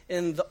faithfulness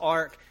in the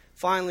ark.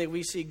 Finally,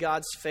 we see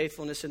God's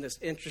faithfulness in this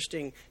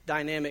interesting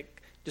dynamic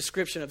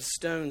description of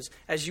stones.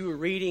 As you were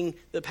reading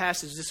the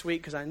passage this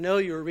week, because I know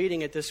you were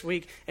reading it this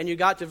week, and you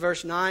got to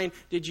verse 9,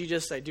 did you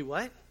just say, do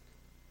what?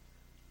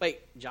 Wait,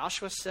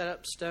 Joshua set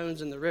up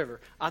stones in the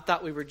river. I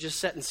thought we were just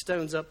setting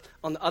stones up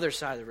on the other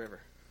side of the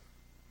river.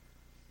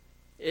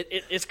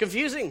 It's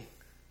confusing.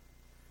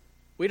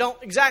 We don't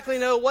exactly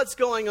know what's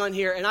going on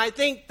here. And I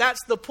think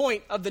that's the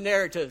point of the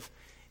narrative,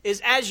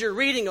 is as you're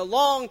reading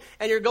along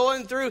and you're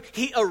going through,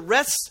 he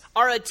arrests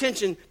our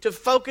attention to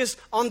focus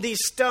on these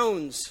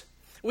stones.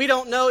 We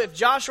don't know if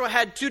Joshua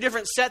had 2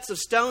 different sets of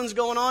stones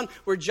going on,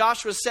 where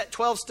Joshua set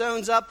 12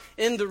 stones up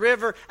in the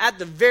river at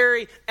the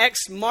very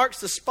X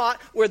marks the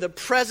spot where the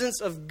presence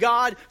of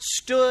God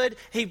stood.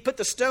 He put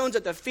the stones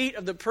at the feet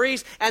of the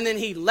priest, and then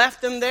he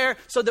left them there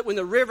so that when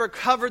the river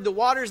covered the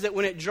waters, that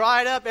when it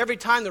dried up, every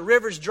time the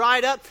rivers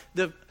dried up,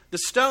 the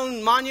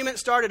stone monument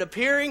started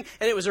appearing,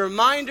 and it was a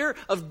reminder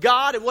of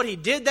God and what he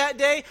did that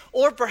day.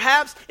 Or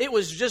perhaps it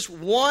was just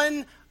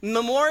one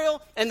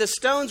memorial, and the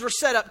stones were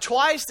set up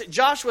twice, that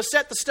Joshua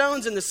set the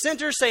stones in the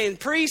center, saying,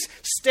 priests,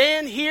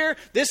 stand here.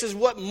 This is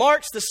what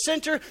marks the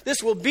center.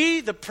 This will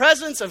be the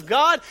presence of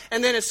God.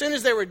 And then as soon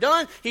as they were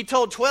done, he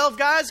told 12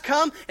 guys,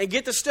 come and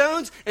get the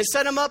stones and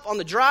set them up on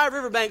the dry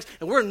riverbanks.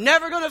 And we're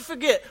never going to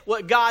forget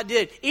what God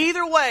did.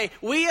 Either way,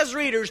 we as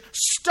readers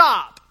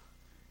stop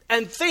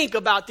and think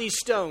about these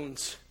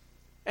stones.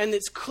 And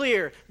it's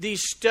clear,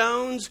 these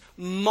stones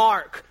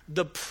mark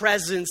the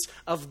presence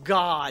of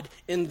God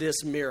in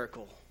this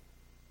miracle.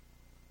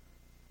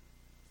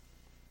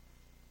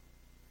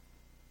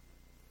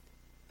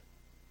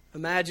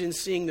 Imagine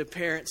seeing the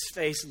parents'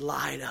 face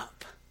light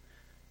up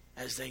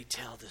as they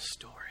tell this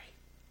story.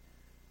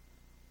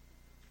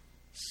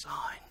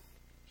 Son,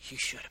 you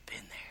should have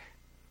been there.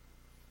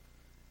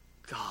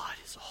 God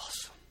is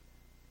awesome.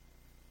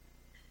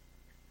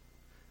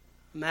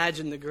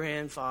 Imagine the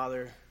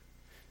grandfather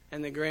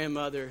and the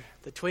grandmother,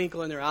 the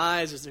twinkle in their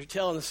eyes as they're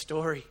telling the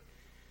story.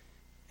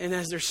 And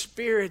as their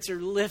spirits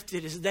are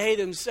lifted, as they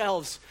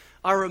themselves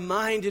are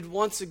reminded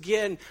once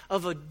again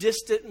of a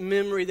distant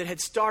memory that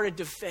had started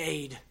to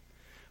fade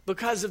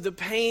because of the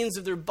pains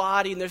of their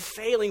body and their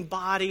failing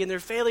body and their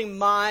failing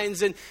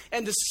minds and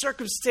the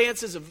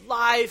circumstances of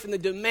life and the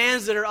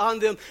demands that are on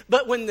them.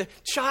 But when the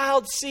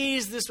child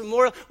sees this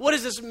memorial, what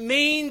does this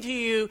mean to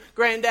you,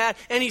 Granddad?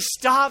 And he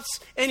stops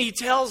and he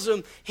tells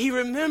them, he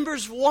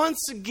remembers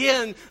once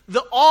again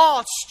the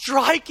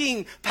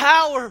awe-striking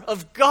power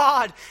of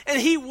God.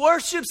 And he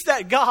worships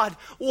that God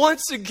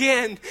once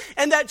again.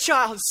 And that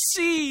child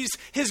sees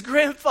his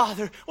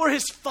grandfather or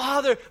his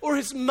father or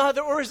his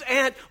mother or his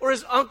aunt or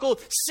his uncle,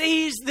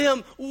 sees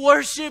them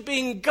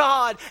worshiping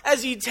God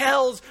as he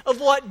tells of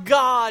what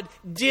God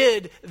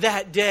did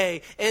that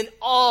day, and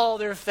all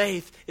their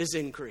faith is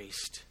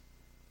increased.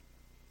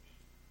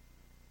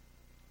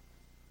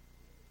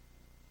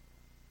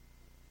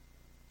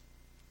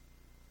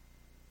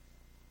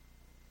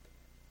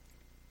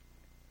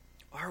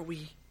 Are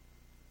we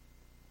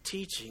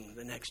teaching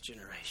the next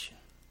generation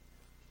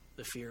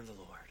the fear of the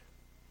Lord?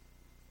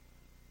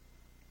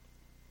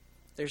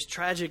 There's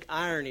tragic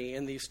irony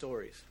in these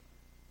stories.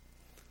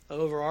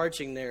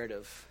 Overarching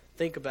narrative.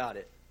 Think about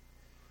it.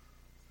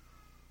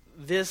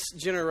 This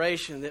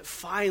generation that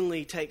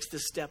finally takes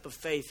this step of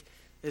faith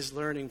is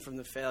learning from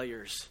the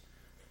failures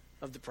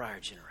of the prior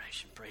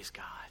generation. Praise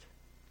God.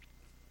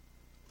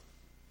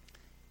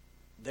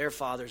 Their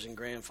fathers and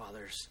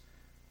grandfathers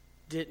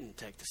didn't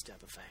take the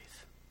step of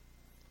faith.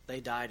 They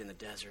died in the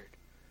desert.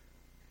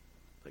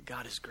 But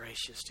God is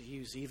gracious to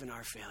use even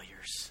our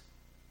failures.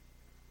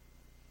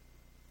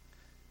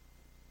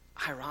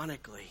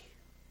 Ironically,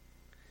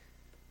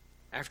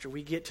 after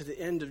we get to the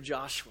end of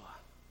Joshua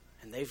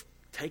and they've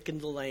taken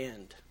the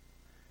land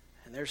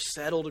and they're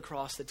settled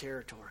across the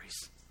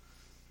territories,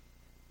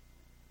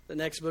 the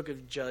next book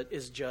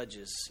is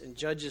Judges. In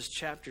Judges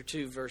chapter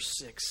 2, verse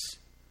 6,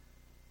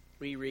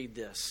 we read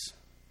this.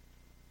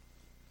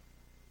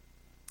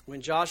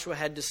 When Joshua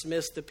had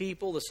dismissed the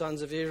people, the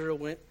sons of Israel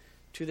went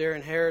to their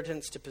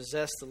inheritance to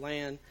possess the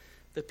land.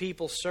 The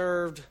people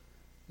served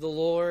the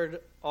Lord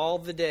all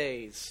the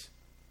days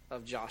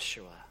of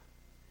Joshua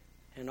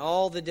and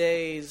all the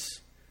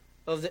days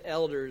of the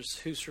elders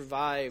who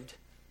survived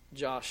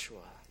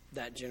Joshua,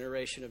 that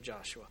generation of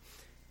Joshua,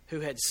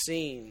 who had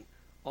seen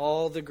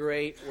all the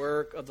great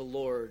work of the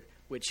Lord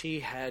which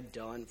he had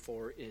done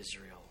for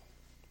Israel.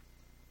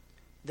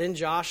 Then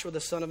Joshua,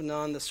 the son of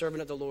Nun, the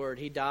servant of the Lord,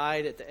 he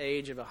died at the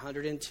age of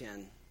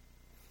 110,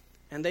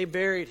 and they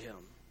buried him.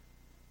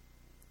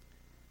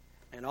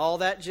 And all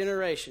that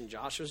generation,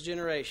 Joshua's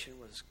generation,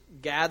 was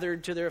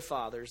gathered to their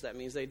fathers. That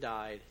means they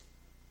died.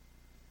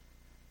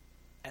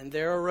 And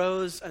there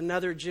arose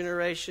another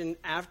generation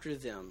after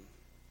them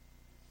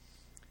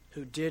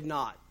who did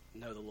not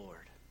know the Lord,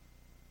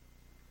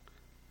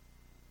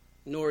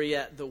 nor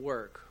yet the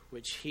work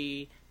which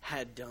he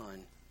had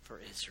done for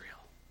Israel.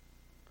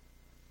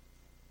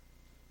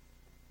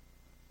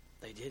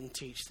 They didn't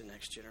teach the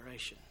next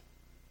generation.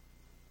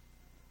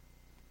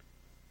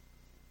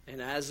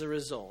 And as a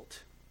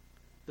result,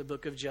 the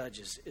book of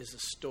Judges is a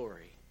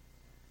story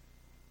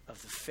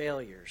of the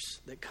failures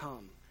that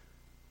come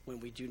when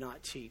we do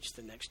not teach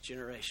the next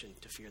generation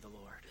to fear the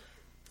Lord.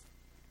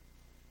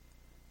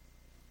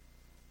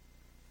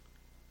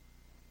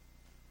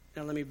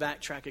 Now let me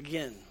backtrack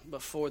again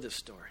before this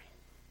story.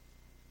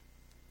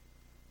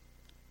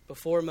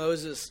 Before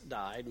Moses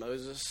died,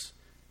 Moses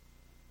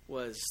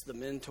was the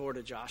mentor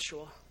to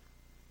Joshua.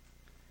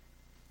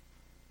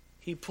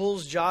 He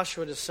pulls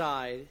Joshua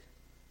aside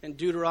in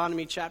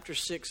Deuteronomy chapter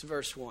 6,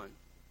 verse 1.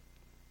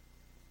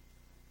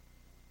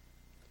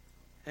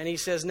 And he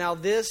says, now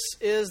this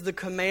is the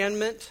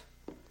commandment,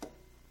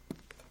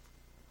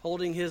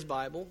 holding his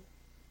Bible.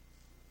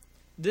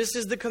 This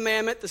is the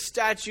commandment, the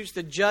statutes,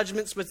 the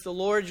judgments which the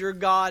Lord your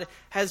God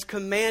has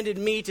commanded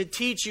me to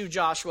teach you,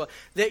 Joshua,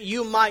 that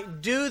you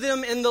might do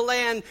them in the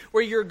land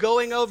where you're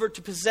going over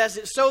to possess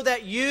it, so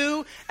that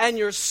you and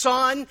your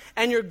son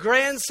and your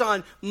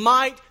grandson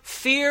might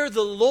fear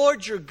the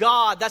Lord your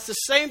God. That's the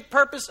same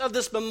purpose of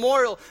this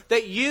memorial,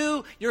 that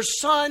you, your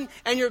son,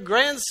 and your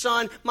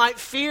grandson might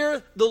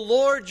fear the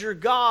Lord your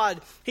God.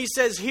 He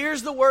says,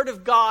 here's the word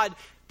of God,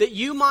 that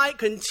you might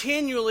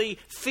continually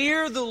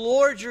fear the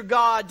Lord your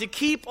God, to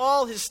keep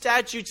all his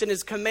statutes and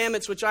his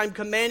commandments, which I'm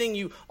commanding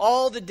you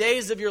all the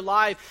days of your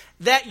life,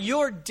 that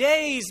your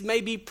days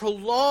may be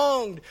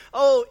prolonged.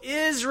 Oh,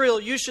 Israel,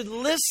 you should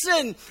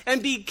listen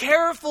and be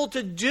careful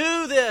to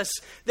do this,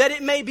 that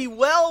it may be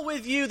well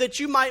with you, that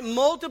you might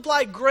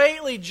multiply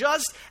greatly,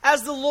 just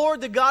as the Lord,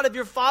 the God of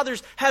your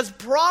fathers, has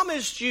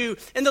promised you,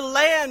 in the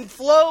land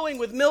flowing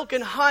with milk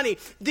and honey.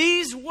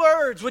 These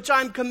words which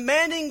I'm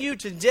commanding you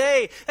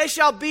today, they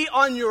shall be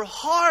on your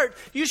heart.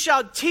 You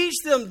shall teach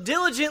them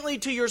diligently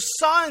to your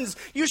sons.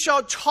 You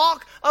shall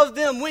talk of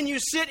them when you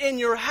sit in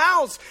your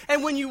house,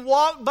 and when you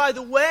walk by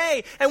the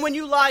way, and when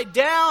you lie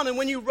down, and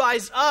when you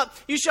rise up.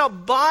 You shall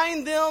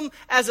bind them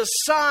as a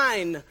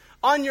sign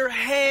on your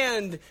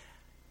hand,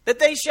 that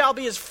they shall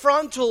be as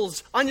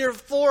frontals on your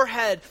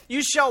forehead.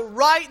 You shall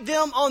write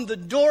them on the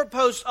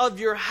doorposts of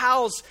your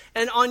house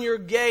and on your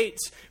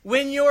gates.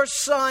 When your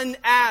son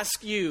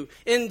asks you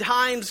in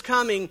times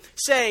coming,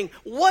 saying,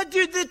 what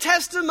do the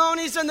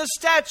testimonies and the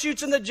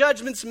statutes and the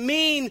judgments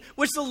mean,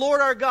 which the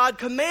Lord our God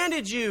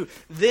commanded you?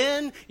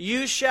 Then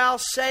you shall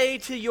say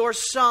to your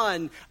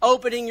son,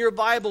 opening your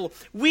Bible,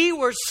 we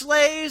were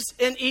slaves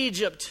in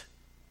Egypt,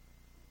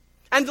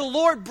 and the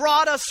Lord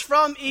brought us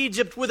from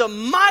Egypt with a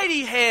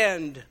mighty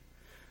hand.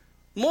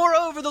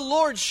 Moreover, the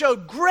Lord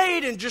showed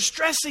great and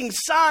distressing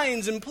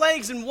signs and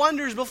plagues and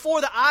wonders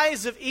before the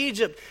eyes of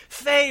Egypt,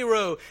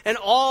 Pharaoh, and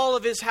all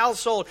of his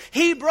household.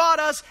 He brought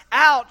us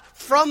out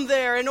from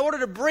there in order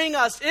to bring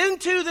us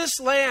into this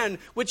land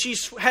which he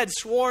had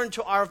sworn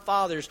to our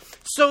fathers.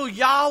 So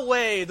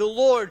Yahweh, the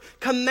Lord,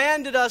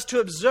 commanded us to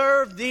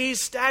observe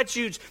these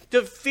statutes,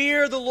 to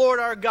fear the Lord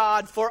our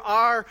God for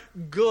our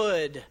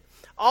good.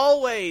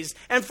 Always,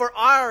 and for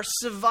our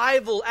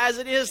survival as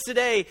it is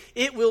today,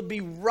 it will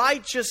be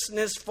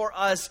righteousness for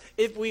us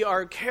if we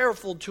are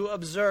careful to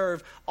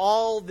observe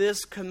all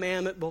this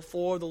commandment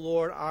before the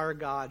Lord our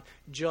God,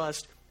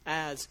 just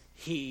as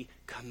he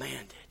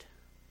commanded.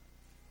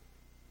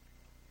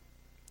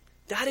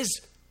 That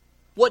is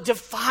what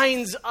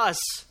defines us.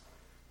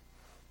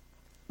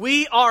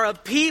 We are a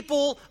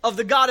people of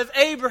the God of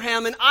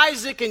Abraham and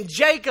Isaac and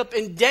Jacob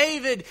and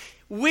David.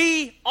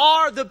 We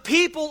are the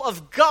people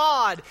of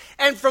God.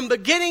 And from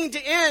beginning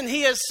to end,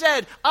 He has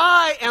said,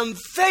 I am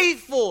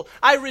faithful.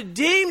 I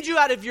redeemed you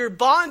out of your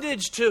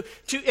bondage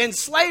and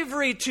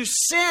slavery to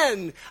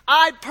sin.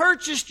 I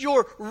purchased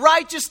your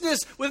righteousness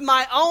with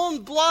my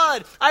own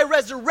blood. I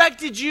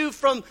resurrected you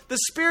from the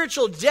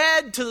spiritual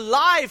dead to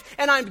life.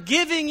 And I'm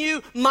giving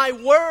you my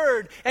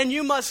word. And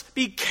you must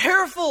be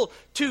careful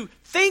to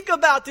think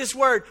about this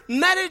word,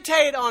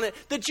 meditate on it,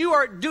 that you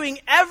are doing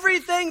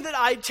everything that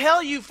I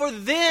tell you, for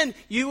then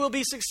you will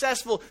be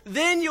successful.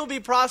 Then you'll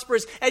be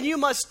prosperous. And you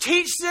must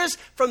teach this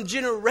from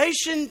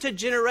generation to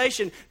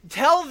generation.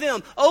 Tell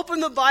them,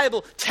 open the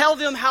Bible, tell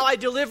them how I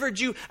delivered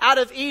you out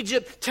of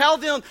Egypt. Tell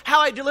them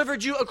how I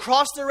delivered you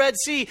across the Red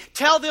Sea.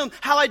 Tell them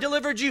how I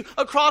delivered you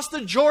across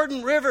the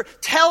Jordan River.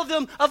 Tell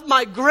them of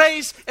my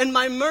grace and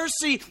my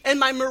mercy and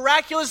my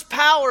miraculous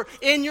power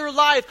in your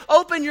life.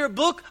 Open your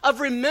book of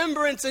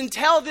remembrance and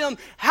tell them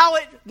how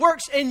it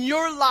works in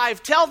your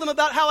life. Tell them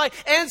about how I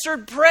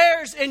answered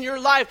prayers in your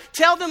life.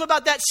 Tell them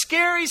about that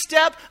scary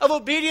step of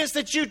obedience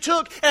that you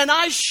took and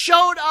I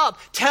showed up.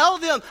 Tell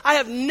them I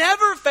have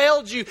never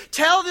failed you.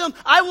 Tell them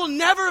I will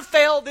never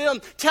fail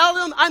them. Tell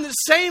them I'm the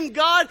same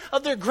God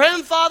of their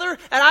grandfather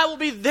and I will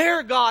be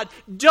their God.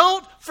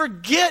 Don't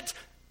forget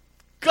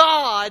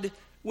God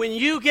when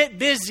you get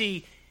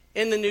busy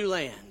in the new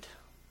land.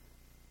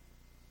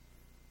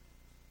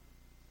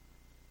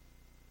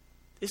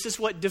 This is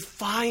what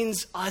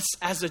defines us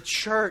as a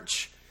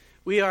church.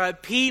 We are a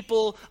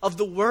people of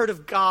the Word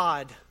of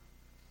God.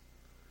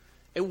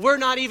 And we're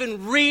not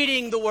even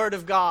reading the Word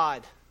of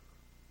God.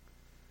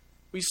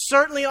 We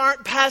certainly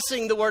aren't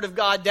passing the Word of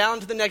God down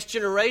to the next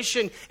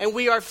generation, and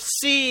we are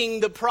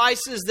seeing the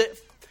prices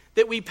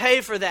that we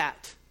pay for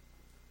that.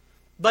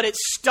 But it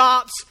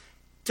stops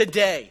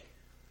today.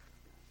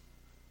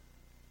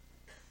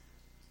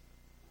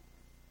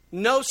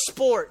 No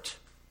sport,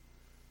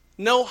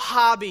 no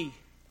hobby,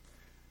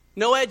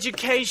 no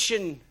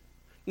education,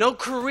 no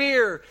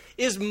career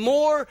is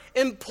more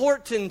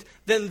important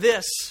than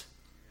this.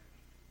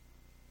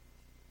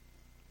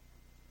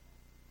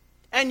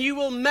 And you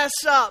will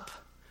mess up,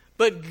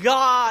 but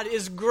God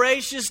is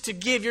gracious to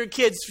give your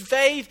kids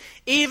faith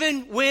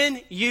even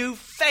when you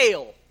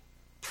fail.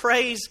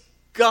 Praise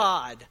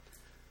God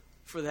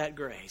for that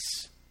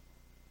grace.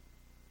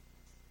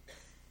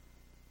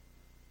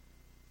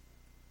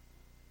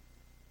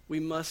 We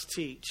must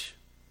teach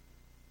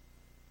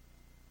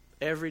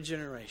every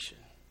generation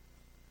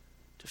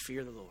to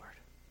fear the Lord.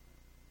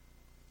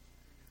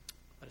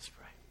 Let us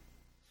pray.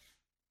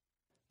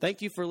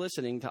 Thank you for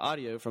listening to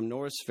audio from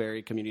Norris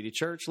Ferry Community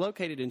Church,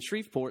 located in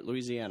Shreveport,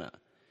 Louisiana.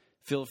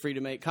 Feel free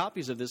to make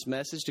copies of this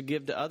message to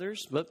give to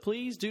others, but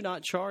please do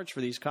not charge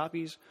for these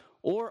copies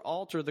or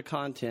alter the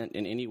content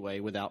in any way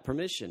without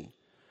permission.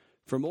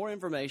 For more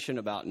information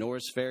about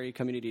Norris Ferry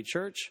Community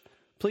Church,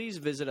 please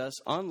visit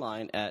us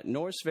online at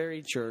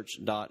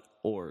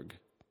norrisferrychurch.org.